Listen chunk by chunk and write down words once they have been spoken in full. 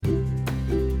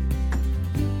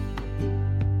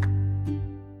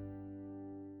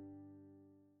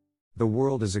The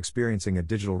world is experiencing a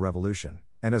digital revolution,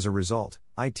 and as a result,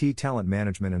 IT talent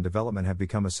management and development have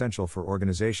become essential for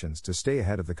organizations to stay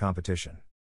ahead of the competition.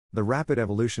 The rapid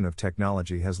evolution of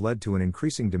technology has led to an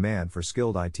increasing demand for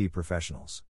skilled IT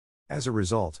professionals. As a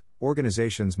result,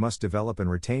 organizations must develop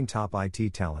and retain top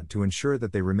IT talent to ensure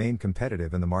that they remain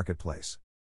competitive in the marketplace.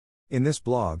 In this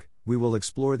blog, we will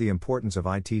explore the importance of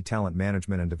IT talent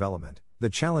management and development, the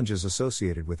challenges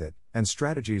associated with it, and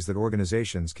strategies that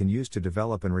organizations can use to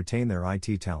develop and retain their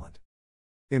IT talent.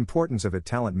 Importance of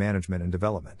talent management and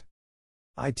development.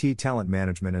 IT talent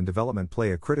management and development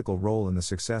play a critical role in the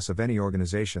success of any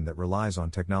organization that relies on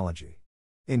technology.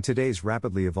 In today's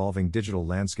rapidly evolving digital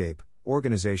landscape,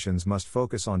 organizations must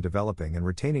focus on developing and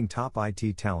retaining top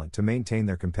IT talent to maintain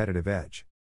their competitive edge.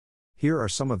 Here are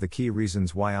some of the key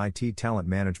reasons why IT talent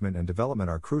management and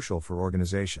development are crucial for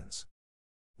organizations.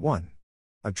 1.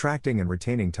 Attracting and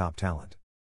retaining top talent.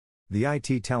 The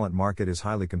IT talent market is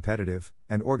highly competitive,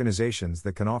 and organizations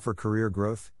that can offer career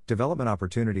growth, development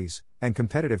opportunities, and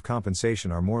competitive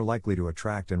compensation are more likely to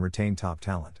attract and retain top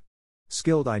talent.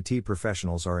 Skilled IT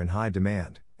professionals are in high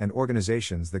demand, and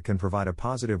organizations that can provide a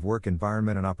positive work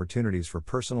environment and opportunities for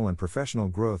personal and professional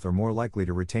growth are more likely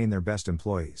to retain their best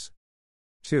employees.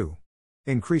 2.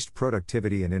 Increased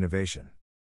productivity and innovation.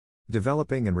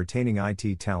 Developing and retaining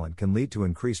IT talent can lead to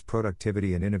increased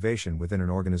productivity and innovation within an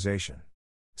organization.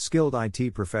 Skilled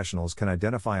IT professionals can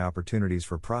identify opportunities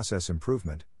for process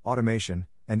improvement, automation,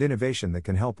 and innovation that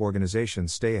can help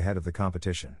organizations stay ahead of the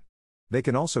competition. They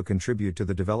can also contribute to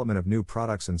the development of new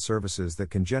products and services that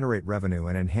can generate revenue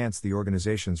and enhance the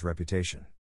organization's reputation.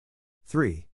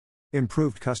 3.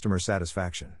 Improved customer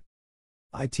satisfaction.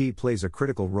 IT plays a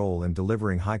critical role in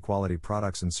delivering high-quality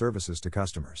products and services to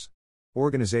customers.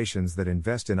 Organizations that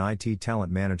invest in IT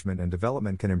talent management and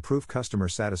development can improve customer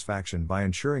satisfaction by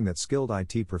ensuring that skilled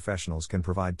IT professionals can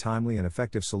provide timely and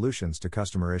effective solutions to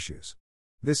customer issues.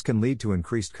 This can lead to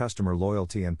increased customer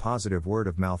loyalty and positive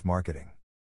word-of-mouth marketing.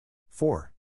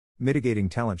 4. Mitigating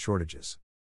talent shortages.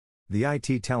 The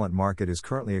IT talent market is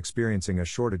currently experiencing a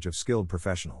shortage of skilled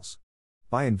professionals.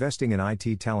 By investing in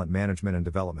IT talent management and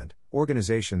development,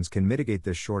 organizations can mitigate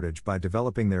this shortage by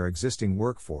developing their existing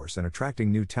workforce and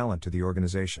attracting new talent to the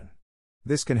organization.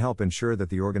 This can help ensure that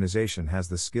the organization has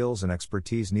the skills and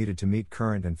expertise needed to meet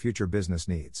current and future business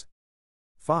needs.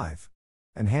 5.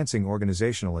 Enhancing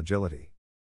organizational agility.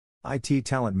 IT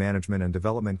talent management and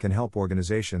development can help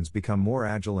organizations become more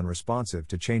agile and responsive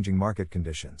to changing market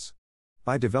conditions.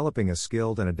 By developing a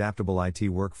skilled and adaptable IT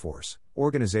workforce,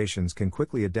 organizations can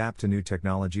quickly adapt to new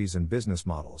technologies and business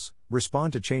models,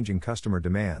 respond to changing customer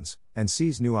demands, and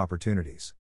seize new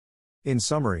opportunities. In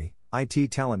summary, IT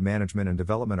talent management and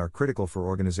development are critical for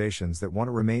organizations that want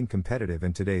to remain competitive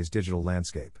in today's digital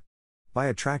landscape. By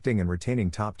attracting and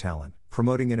retaining top talent,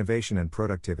 promoting innovation and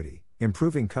productivity,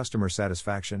 improving customer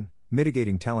satisfaction,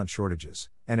 mitigating talent shortages,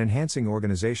 and enhancing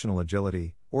organizational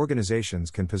agility,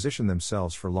 organizations can position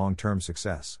themselves for long-term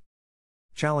success.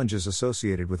 Challenges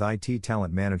associated with IT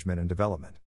talent management and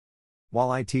development.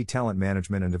 While IT talent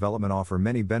management and development offer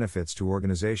many benefits to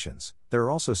organizations, there are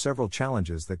also several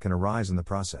challenges that can arise in the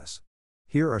process.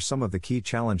 Here are some of the key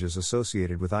challenges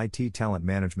associated with IT talent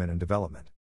management and development.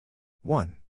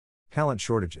 1. Talent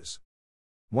shortages.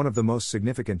 One of the most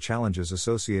significant challenges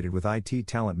associated with IT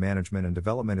talent management and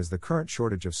development is the current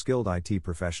shortage of skilled IT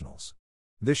professionals.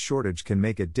 This shortage can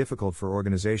make it difficult for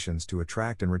organizations to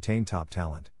attract and retain top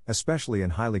talent, especially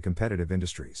in highly competitive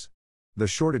industries. The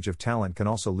shortage of talent can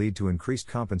also lead to increased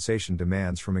compensation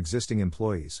demands from existing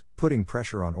employees, putting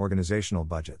pressure on organizational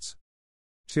budgets.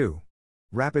 2.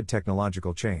 Rapid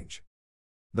technological change.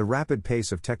 The rapid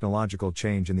pace of technological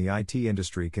change in the IT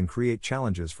industry can create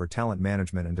challenges for talent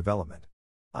management and development.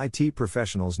 IT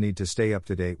professionals need to stay up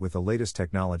to date with the latest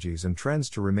technologies and trends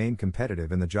to remain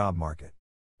competitive in the job market.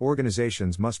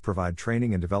 Organizations must provide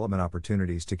training and development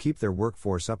opportunities to keep their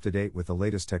workforce up to date with the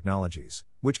latest technologies,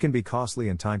 which can be costly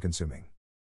and time-consuming.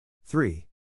 3.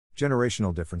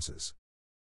 Generational differences.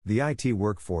 The IT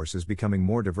workforce is becoming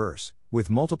more diverse, with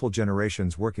multiple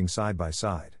generations working side by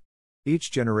side.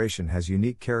 Each generation has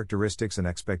unique characteristics and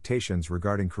expectations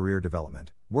regarding career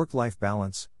development, work-life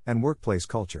balance, and workplace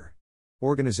culture.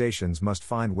 Organizations must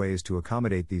find ways to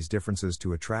accommodate these differences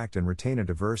to attract and retain a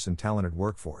diverse and talented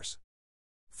workforce.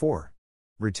 4.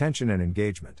 Retention and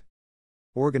engagement.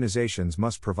 Organizations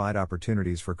must provide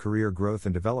opportunities for career growth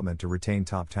and development to retain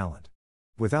top talent.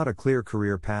 Without a clear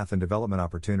career path and development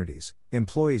opportunities,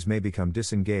 employees may become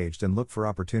disengaged and look for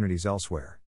opportunities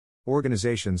elsewhere.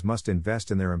 Organizations must invest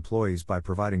in their employees by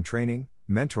providing training,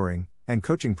 mentoring, and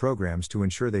coaching programs to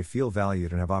ensure they feel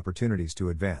valued and have opportunities to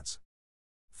advance.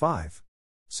 5.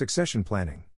 Succession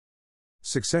planning.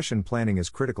 Succession planning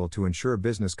is critical to ensure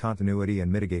business continuity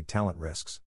and mitigate talent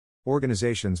risks.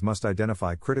 Organizations must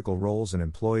identify critical roles and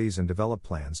employees and develop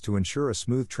plans to ensure a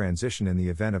smooth transition in the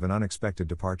event of an unexpected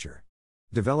departure.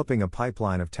 Developing a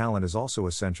pipeline of talent is also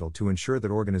essential to ensure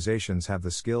that organizations have the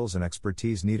skills and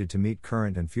expertise needed to meet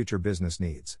current and future business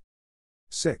needs.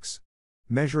 6.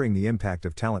 Measuring the impact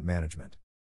of talent management.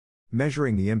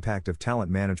 Measuring the impact of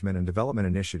talent management and development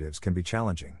initiatives can be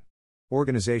challenging.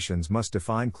 Organizations must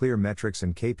define clear metrics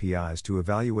and KPIs to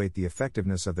evaluate the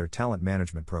effectiveness of their talent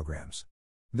management programs.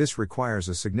 This requires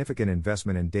a significant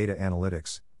investment in data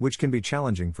analytics, which can be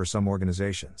challenging for some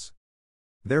organizations.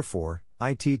 Therefore,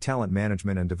 IT talent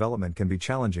management and development can be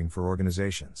challenging for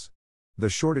organizations. The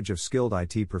shortage of skilled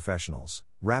IT professionals,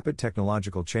 rapid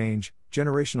technological change,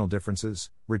 generational differences,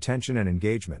 retention and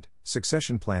engagement,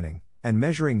 succession planning, and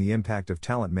measuring the impact of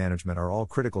talent management are all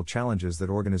critical challenges that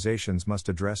organizations must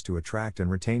address to attract and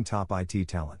retain top IT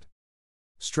talent.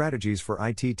 Strategies for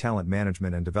IT talent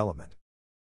management and development.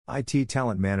 IT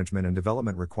talent management and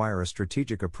development require a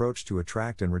strategic approach to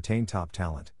attract and retain top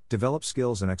talent, develop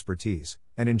skills and expertise,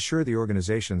 and ensure the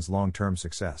organization's long-term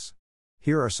success.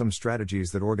 Here are some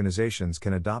strategies that organizations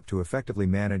can adopt to effectively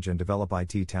manage and develop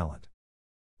IT talent.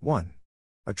 1.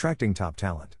 Attracting top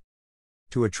talent.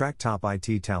 To attract top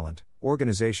IT talent,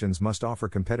 organizations must offer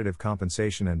competitive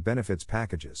compensation and benefits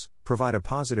packages, provide a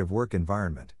positive work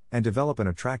environment, and develop an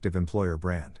attractive employer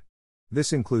brand.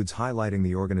 This includes highlighting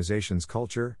the organization's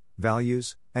culture,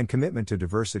 values, and commitment to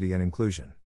diversity and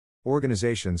inclusion.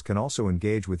 Organizations can also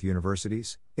engage with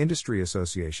universities, industry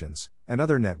associations, and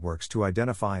other networks to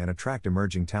identify and attract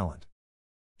emerging talent.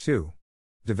 2.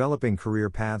 Developing career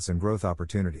paths and growth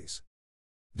opportunities.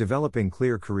 Developing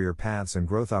clear career paths and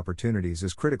growth opportunities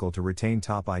is critical to retain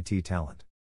top IT talent.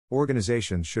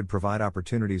 Organizations should provide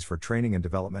opportunities for training and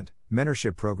development,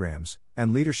 mentorship programs,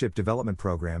 and leadership development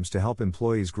programs to help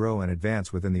employees grow and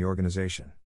advance within the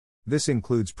organization. This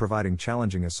includes providing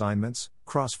challenging assignments,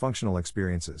 cross-functional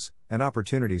experiences, and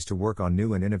opportunities to work on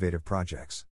new and innovative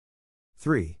projects.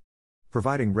 3.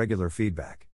 Providing regular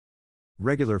feedback.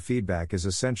 Regular feedback is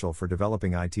essential for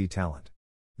developing IT talent.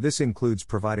 This includes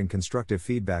providing constructive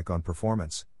feedback on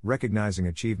performance, recognizing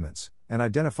achievements, and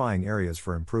identifying areas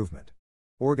for improvement.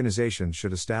 Organizations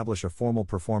should establish a formal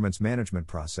performance management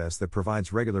process that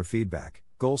provides regular feedback,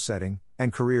 goal setting,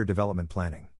 and career development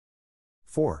planning.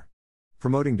 4.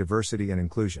 Promoting diversity and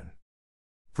inclusion.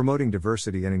 Promoting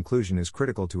diversity and inclusion is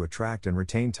critical to attract and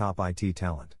retain top IT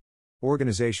talent.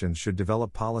 Organizations should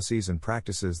develop policies and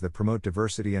practices that promote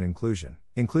diversity and inclusion,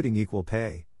 including equal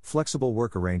pay, flexible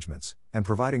work arrangements, and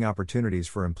providing opportunities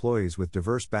for employees with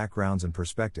diverse backgrounds and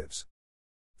perspectives.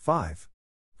 5.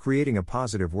 Creating a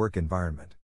positive work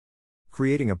environment.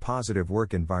 Creating a positive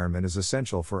work environment is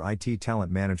essential for IT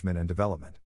talent management and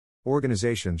development.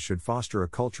 Organizations should foster a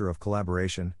culture of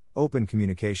collaboration, open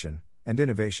communication, and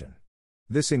innovation.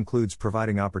 This includes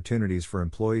providing opportunities for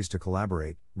employees to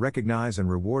collaborate, recognize and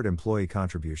reward employee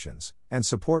contributions, and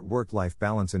support work-life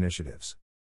balance initiatives.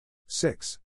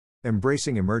 6.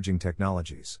 Embracing emerging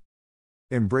technologies.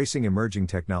 Embracing emerging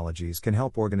technologies can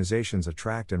help organizations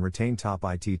attract and retain top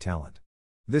IT talent.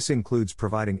 This includes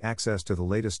providing access to the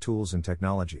latest tools and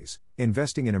technologies,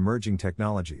 investing in emerging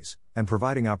technologies, and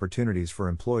providing opportunities for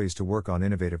employees to work on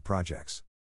innovative projects.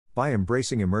 By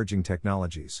embracing emerging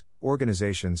technologies,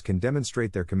 organizations can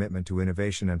demonstrate their commitment to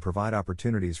innovation and provide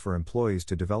opportunities for employees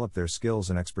to develop their skills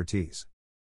and expertise.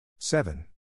 7.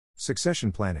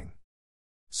 Succession planning.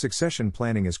 Succession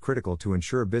planning is critical to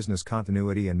ensure business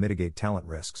continuity and mitigate talent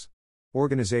risks.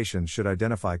 Organizations should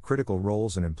identify critical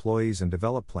roles and employees and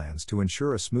develop plans to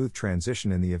ensure a smooth transition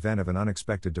in the event of an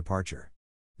unexpected departure.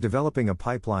 Developing a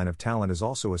pipeline of talent is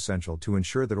also essential to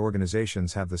ensure that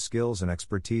organizations have the skills and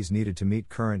expertise needed to meet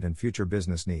current and future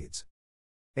business needs.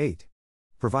 8.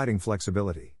 Providing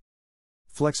flexibility.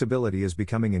 Flexibility is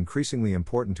becoming increasingly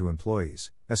important to employees,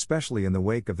 especially in the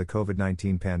wake of the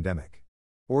COVID-19 pandemic.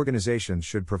 Organizations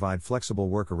should provide flexible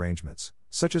work arrangements,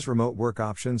 such as remote work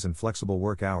options and flexible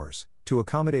work hours, to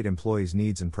accommodate employees'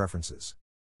 needs and preferences.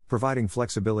 Providing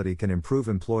flexibility can improve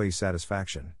employee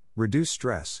satisfaction, reduce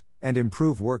stress, and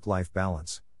improve work-life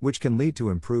balance, which can lead to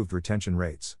improved retention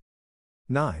rates.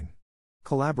 9.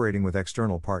 Collaborating with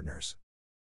external partners.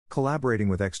 Collaborating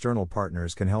with external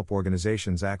partners can help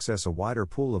organizations access a wider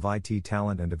pool of IT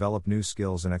talent and develop new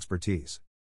skills and expertise.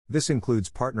 This includes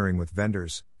partnering with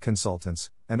vendors, consultants,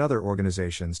 and other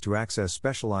organizations to access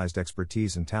specialized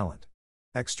expertise and talent.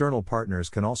 External partners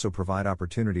can also provide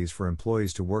opportunities for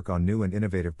employees to work on new and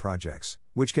innovative projects,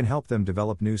 which can help them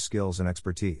develop new skills and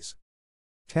expertise.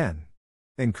 10.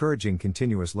 Encouraging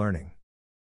continuous learning.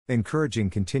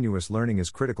 Encouraging continuous learning is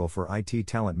critical for IT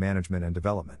talent management and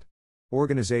development.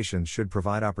 Organizations should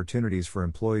provide opportunities for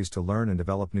employees to learn and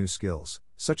develop new skills,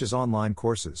 such as online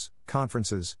courses,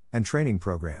 conferences, and training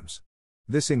programs.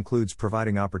 This includes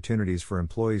providing opportunities for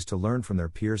employees to learn from their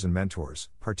peers and mentors,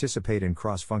 participate in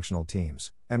cross-functional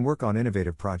teams, and work on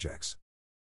innovative projects.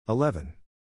 11.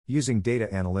 Using data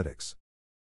analytics.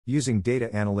 Using data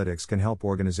analytics can help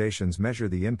organizations measure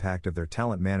the impact of their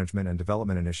talent management and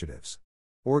development initiatives.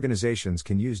 Organizations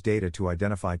can use data to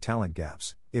identify talent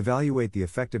gaps, evaluate the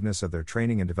effectiveness of their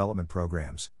training and development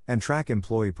programs, and track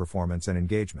employee performance and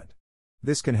engagement.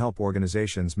 This can help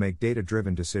organizations make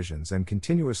data-driven decisions and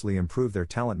continuously improve their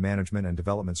talent management and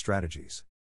development strategies.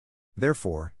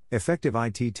 Therefore, effective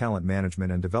IT talent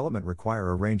management and development require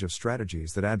a range of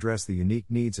strategies that address the unique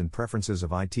needs and preferences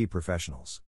of IT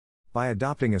professionals. By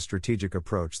adopting a strategic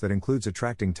approach that includes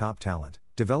attracting top talent,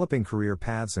 developing career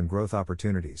paths and growth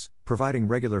opportunities, providing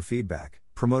regular feedback,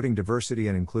 promoting diversity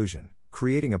and inclusion,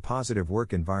 creating a positive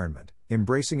work environment,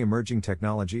 embracing emerging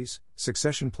technologies,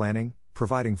 succession planning,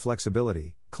 providing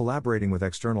flexibility, collaborating with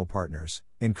external partners,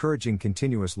 encouraging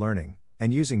continuous learning,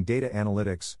 and using data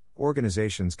analytics,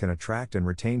 organizations can attract and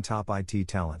retain top IT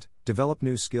talent, develop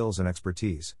new skills and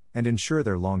expertise, and ensure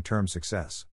their long-term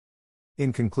success.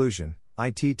 In conclusion,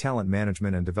 IT talent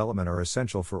management and development are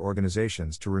essential for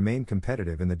organizations to remain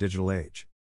competitive in the digital age.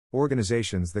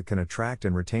 Organizations that can attract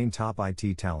and retain top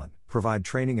IT talent, provide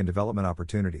training and development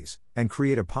opportunities, and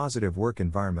create a positive work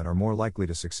environment are more likely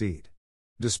to succeed.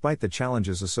 Despite the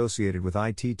challenges associated with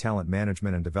IT talent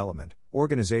management and development,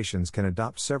 organizations can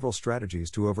adopt several strategies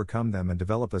to overcome them and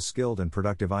develop a skilled and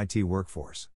productive IT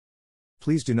workforce.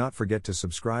 Please do not forget to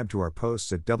subscribe to our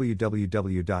posts at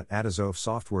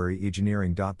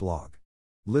www.adazofsoftwareengineering.blog.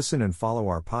 Listen and follow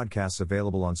our podcasts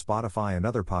available on Spotify and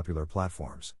other popular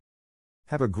platforms.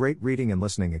 Have a great reading and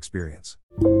listening experience.